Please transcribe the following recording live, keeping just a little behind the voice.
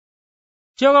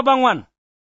choga bangwan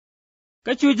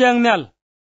ka chu jang nyal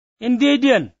in die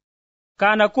dien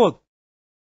kana kot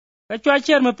ka chwa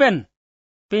cher me pen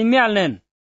pin nyal nen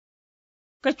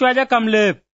ka chwa ja kam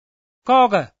lep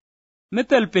koga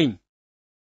metel pin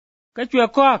ka chwa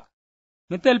koak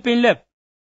metel pin lep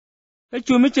ka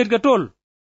chu mi chet ga tol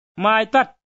mai tat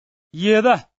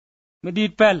yeda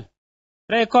medit pel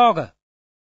re koga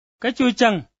ka chu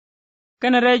chang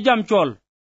kana re jam chol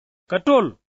ka tol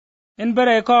en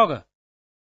bere koga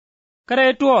kare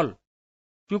tol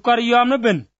chu kar yom na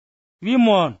ben wi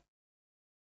mon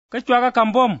ka chwa ga kam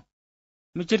bom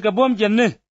mi chet ga bom jenne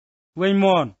wen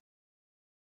mon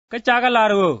ka chaga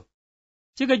laro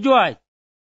chi ga joy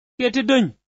ke ti dun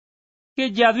ke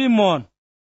jad wi mon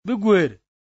bi gwer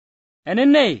ene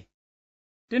nei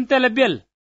tin telebel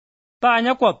ta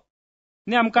nya kot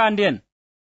niam kan den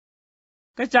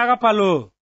ka chaga palo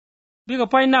bi ga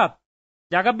painap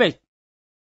jaga be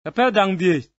ka pe dang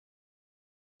bi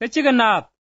ka chi ga nap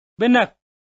benak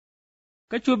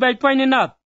ka chu bay paini nap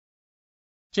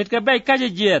chet ka bay ka je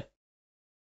jet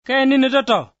ka ni ne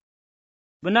to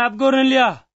benap goren lia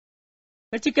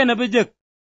ka chi kana be jek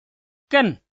ken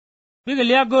bi ga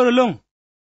lia gor lung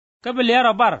ka be lia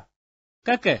rabar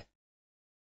ka ke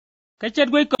ka chet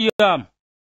gwe ko yam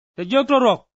te jok to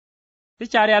rok te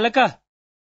chari alaka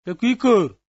ka kwi kor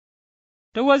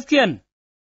te was kien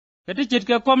ka te chet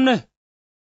ka komne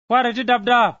kware te dab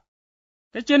dab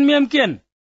ka chen miem kien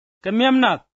ka miem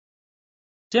nak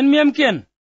chen miem kien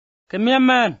ka miem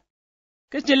man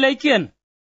ka chen lei kien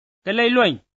ka lei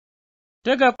loin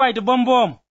te ka kwai te bom bom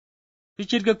te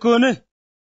chet ka kone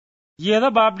yeda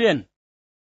bab den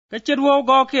ka chet wo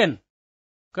go kien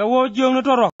ka wo jong no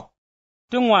to rok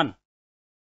te ngwan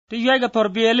te yai ga tor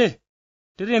biele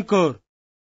te ren kor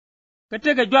ka te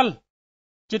ka jwal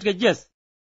chet ka jes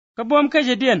ka bom ka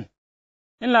je den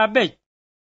en la bech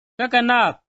ka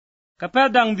kanap ka pe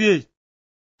dang bi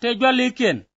te jwal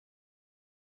likien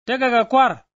te ka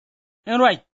kwar en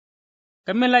right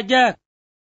ka mela jak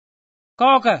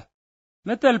koka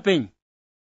metel pin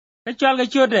ka chwal ga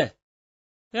chode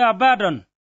e abadon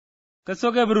ka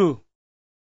soge bru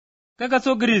ka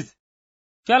so gris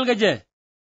chwal ga je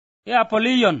e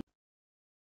apolion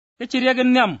ka chiriya gen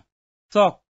nyam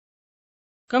sok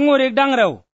ka ngore dang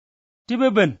rew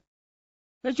tibeben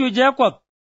ka chu je kot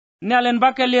nyalen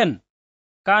bakelien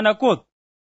kana kot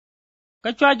ka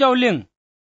chwa jawling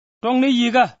tong ni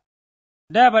yiga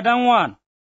da ba dang wan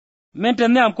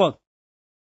menten nyam kot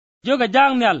joga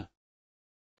jang nyal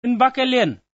in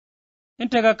bakelien in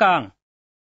tega kang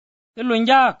ilun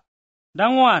jak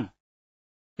dang wan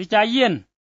ti cha yen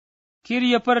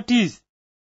kiriye paratis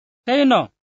kaino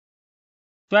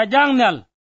chwa jang nyal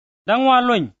dang wan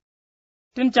lun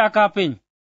tin cha kapin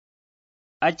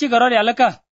a chi garor alaka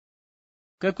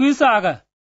ka kwisaga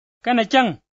kana chang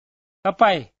ka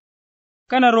pai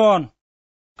kana ron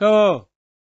ka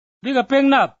biga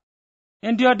pengnap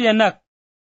endio dienak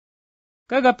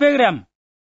ka ga pegram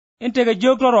inte ga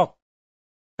jog torok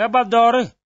ka ba dore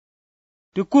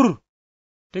ti kur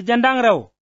ti jandang rew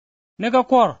ne ka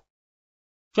kor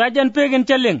chwajen pegen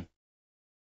cheling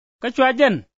ka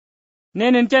chwajen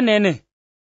nenen chanene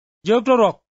jog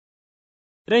torok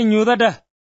re nyuda da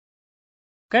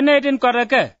kanetin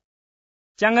koraka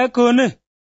changa kone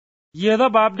yeda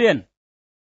babden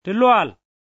ti lwal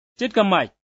chit ka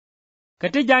mach ka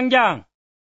ti jangjang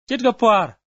chit ka par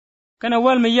kana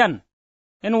wal mi yan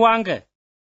en wange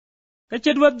ka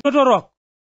chit wad torok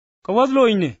ka wad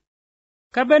loine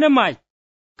ka bene mach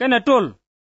kana tol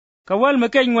ka wal mi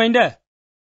keny ngwende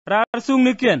rar sung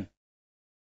ni kien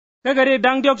ka gari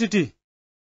dang diok titi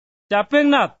cha peng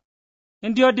nap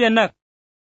en dio dienak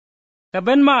ka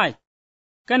ben mach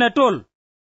kana tol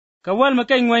ka wal mi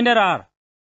keny ngwende rar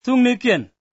sung ni kien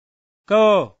ka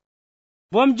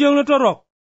bom jong no torok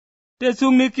te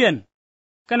sung ni kien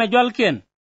kana jwal kien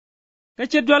ka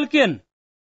chet jwal kien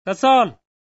ka sol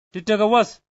ti tega was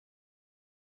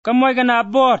ka moy ga na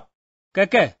bot ka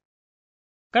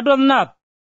ka don nap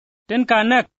ten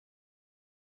kanak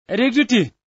rigiti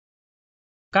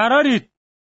karorit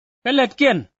ka let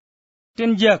kien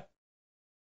tin jak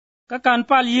ka kan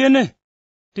pal yene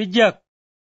ti jak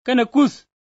kana kus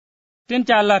tin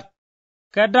chalat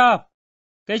ka dap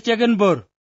ka chegen bor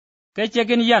ka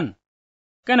chegen yan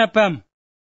kana pam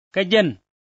ka jen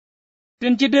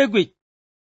tin chidegwi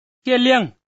ke liang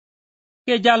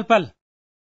ke jalpal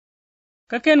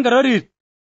ka ken garorit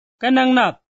ka nang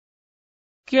nap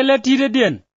ke letire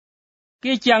dien ke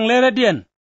chang lere dien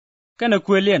kana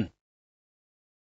kwelien